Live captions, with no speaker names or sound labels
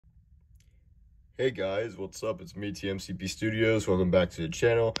Hey guys, what's up? It's me, Tmcp Studios. Welcome back to the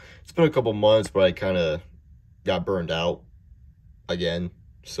channel. It's been a couple months, but I kind of got burned out again.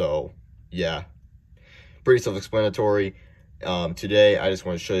 So, yeah, pretty self-explanatory. Today, I just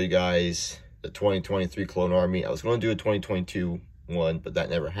want to show you guys the 2023 Clone Army. I was going to do a 2022 one, but that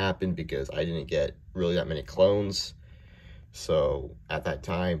never happened because I didn't get really that many clones. So, at that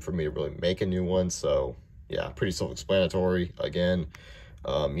time, for me to really make a new one. So, yeah, pretty self-explanatory again.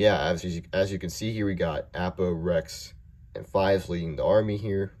 Yeah, as you can see here, we got Apo, Rex, and Fives leading the army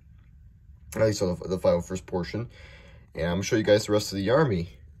here. At least on the final first portion. And I'm gonna show you guys the rest of the army.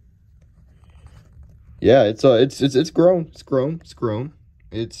 Yeah, it's grown.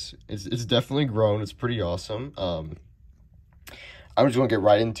 It's definitely grown. It's pretty awesome. I'm just gonna get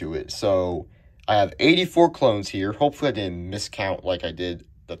right into it. So I have 84 clones here. Hopefully I didn't miscount like I did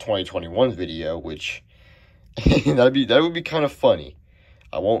the 2021 video, which that would be kind of funny.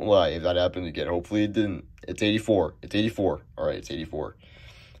 I won't lie if that happened again. Hopefully it didn't. It's 84. It's 84. All right, it's 84.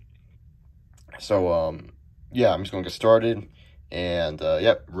 So, yeah, I'm just going to get started. And,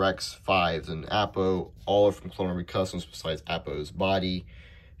 yep, Rex, Fives, and Apo, all are from Clone Army Customs besides Apo's body.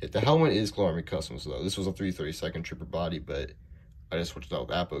 The helmet is Clone Army Customs, though. This was a 332nd Trooper body, but I just switched out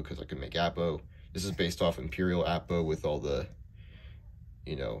with Apo because I could make Apo. This is based off Imperial Apo with all the,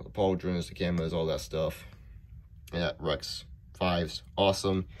 you know, the pauldrons, the cameras, all that stuff. Yeah, Rex. Fives,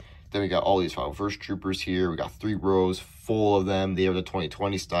 awesome. Then we got all these first troopers here. We got 3 rows full of them. They are the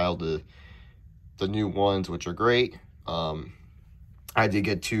 2020 style, the new ones, which are great. I did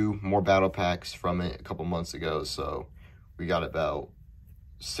get 2 more battle packs from it a couple months ago, so we got about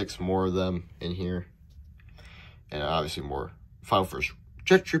 6 more of them in here. And obviously more final first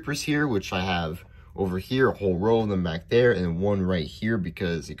jet troopers here, which I have over here, a whole row of them back there, and 1 right here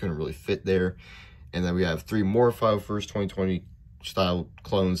because he couldn't really fit there. And then we have 3 more final first 2020 style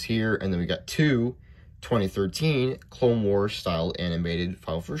clones here, and then we got 2 2013 Clone Wars style animated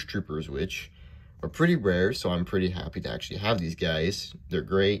final first troopers, which are pretty rare, so I'm pretty happy to actually have these guys. They're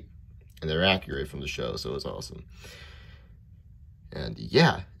great and they're accurate from the show, so it's awesome. And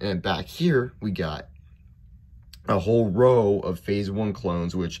yeah, and back here we got a whole row of phase 1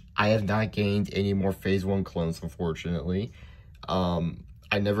 clones, which I have not gained any more phase 1 clones, unfortunately.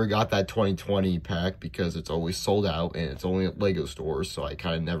 I never got that 2020 pack because it's always sold out and it's only at LEGO stores, so I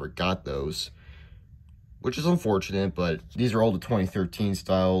kind of never got those, which is unfortunate, but these are all the 2013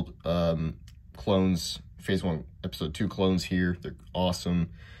 styled clones, Phase 1 Episode 2 clones here. They're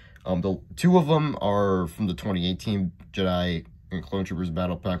awesome. The 2 of them are from the 2018 Jedi and Clone Troopers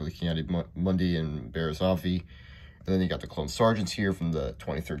Battle Pack with Kiadi Mundi and Barriss Offee. And then you got the Clone Sergeants here from the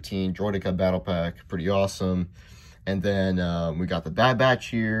 2013 Droideka Battle Pack. Pretty awesome. And then we got the Bad Batch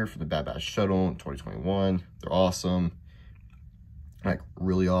here for the Bad Batch Shuttle in 2021. They're awesome. Like,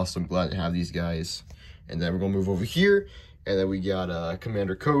 really awesome. Glad to have these guys. And then we're going to move over here. And then we got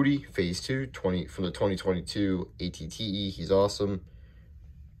Commander Cody, Phase 2, from the 2022 ATTE. He's awesome.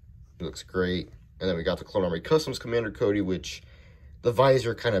 He looks great. And then we got the Clone Army Customs Commander Cody, which the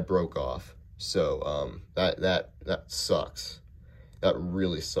visor kind of broke off. So that sucks. That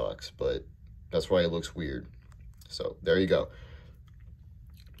really sucks. But that's why it looks weird. So there you go.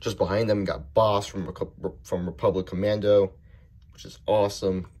 Just behind them, we got Boss from Republic Commando, which is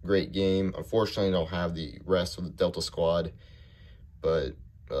awesome. Great game. Unfortunately, I don't have the rest of the Delta Squad, but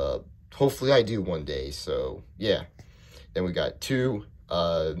hopefully I do one day. So yeah. Then we got 2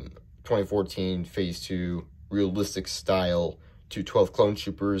 2014 Phase 2 realistic style 212 Clone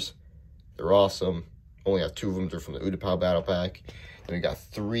Troopers. They're awesome. Only have 2 of them. They're from the Utapau Battle Pack. Then we got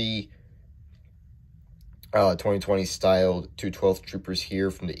 3 2020 styled 212th troopers here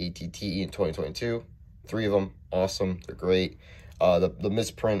from the ATTE in 2022. 3 of them, awesome. They're great. The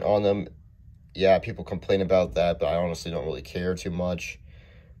misprint on them, yeah, people complain about that, but I honestly don't really care too much.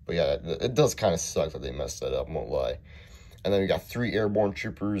 But yeah, it does kind of suck that they messed that up, won't lie. And then we got 3 airborne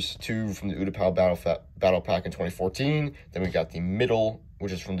troopers, 2 from the Utapau Battle Pack in 2014. Then we got the middle,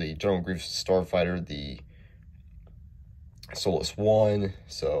 which is from the General Grievous Starfighter, the Solus 1.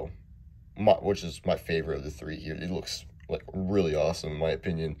 So, which is my favorite of the 3 here. It looks like really awesome in my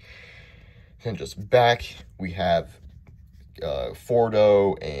opinion. And just back, we have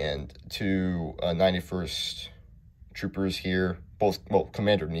Fordo and 2 91st troopers here. Both, well,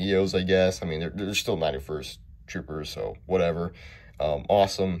 Commander Neos, I guess. I mean, they're still 91st troopers, so whatever.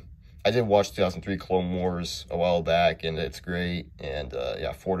 Awesome. I did watch 2003 Clone Wars a while back, and it's great. And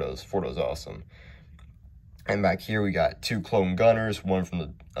yeah, Fordo's awesome. And back here, we got 2 clone gunners, one from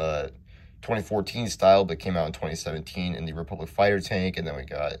the 2014 style that came out in 2017 in the Republic Fighter Tank, and then we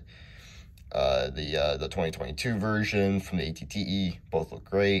got the 2022 version from the ATTE. Both look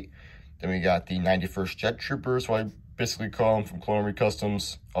great. Then we got the 91st Jet Troopers, so I basically call them, from Clone Army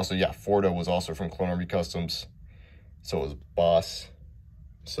Customs. Also, yeah, Fordo was also from Clone Army Customs. So was Boss.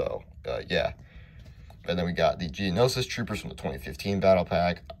 So, yeah. And then we got the Geonosis Troopers from the 2015 Battle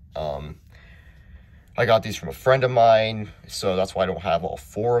Pack. I got these from a friend of mine, so that's why I don't have all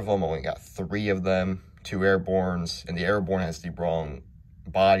 4 of them. I only got 3 of them, 2 Airborns, and the Airborne has the wrong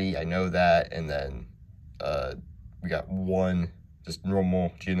body. I know that. And then we got 1 just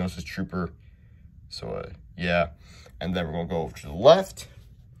normal Geonosis Trooper. So, yeah. And then we're going to go over to the left.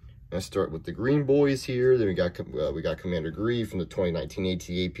 Let's start with the green boys here. Then we got Commander Grieve from the 2019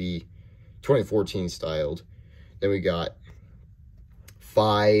 ATAP, 2014 styled. Then we got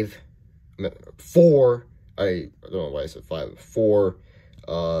 4, I don't know why I said 5, 4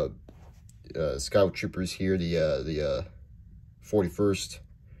 Scout Troopers here, the 41st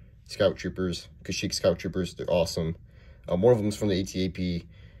Scout Troopers, Kashyyyk Scout Troopers. They're awesome. One of them is from the ATAP,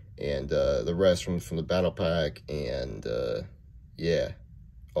 and the rest from the Battle Pack, and yeah,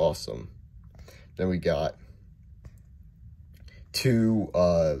 awesome. Then we got 2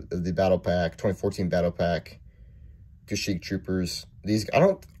 of the Battle Pack, 2014 Battle Pack, Kashyyyk Troopers. These, I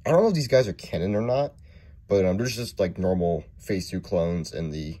don't know if these guys are canon or not, but they're just like normal Phase 2 clones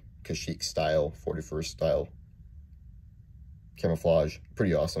in the Kashyyyk style, 41st style camouflage.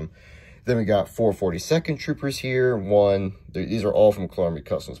 Pretty awesome. Then we got 4 42nd Troopers here. These are all from Clone Army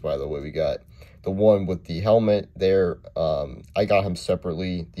Customs, by the way. We got the one with the helmet there. I got him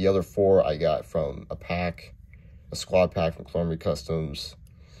separately. The other 4 I got from a squad pack from Clone Army Customs.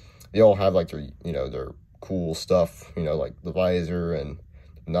 They all have like their, their cool stuff, like the visor and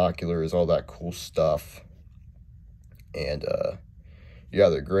binoculars, all that cool stuff. And yeah,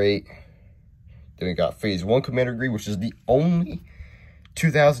 they're great. Then we got Phase 1 Commander Grieve, which is the only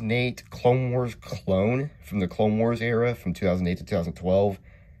 2008 Clone Wars clone from the Clone Wars era, from 2008 to 2012,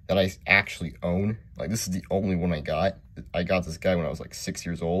 that I actually own. Like, this is the only one I got. I got this guy when I was like 6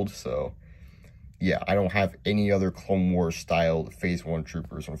 years old, so yeah, I don't have any other Clone Wars styled Phase 1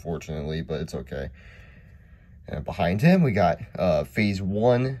 troopers, unfortunately, but it's okay. And behind him, we got Phase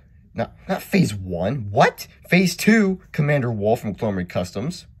 1, not Phase 1, what? Phase 2 Commander Wolf from Clone Army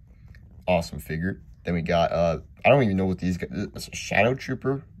Customs. Awesome figure. Then we got, I don't even know what these guys, it's a Shadow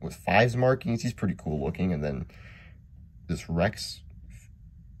Trooper with 5s markings. He's pretty cool looking. And then this Rex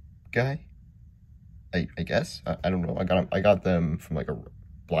guy, I guess. I don't know. I got them from like a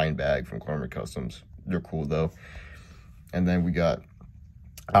blind bag from Clone Army Customs. They're cool though. And then we got,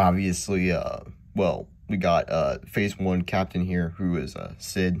 obviously, we got Phase 1 Captain here, who is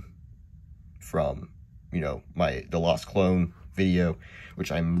Sid from, the Lost Clone video,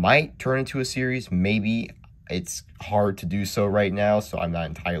 which I might turn into a series. Maybe. It's hard to do so right now, so I'm not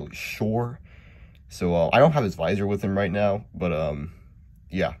entirely sure. So I don't have his visor with him right now, but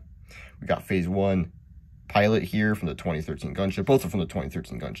yeah. We got Phase 1 Pilot here from the 2013 gunship. Both are from the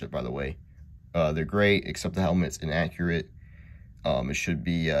 2013 gunship, by the way. They're great, except the helmet's inaccurate. It should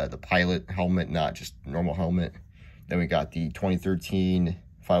be the pilot helmet, not just normal helmet. Then we got the 2013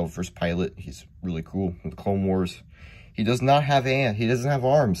 1st Pilot. He's really cool with the Clone Wars. He does not have he doesn't have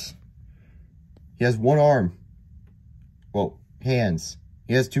arms. He has 1 arm. Well, hands.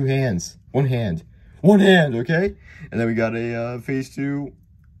 He has 2 hands. 1 hand. 1 hand, okay? And then we got a Phase 2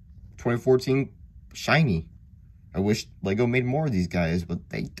 2014 Shiny. I wish LEGO made more of these guys, but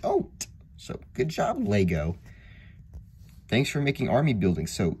they don't. So, good job, LEGO. Thanks for making army building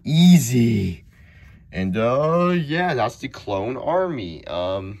so easy. And, yeah, that's the Clone Army.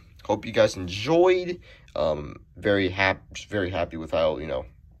 Hope you guys enjoyed. Very happy with how,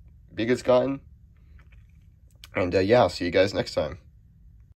 big it's gotten. And, yeah, I'll see you guys next time.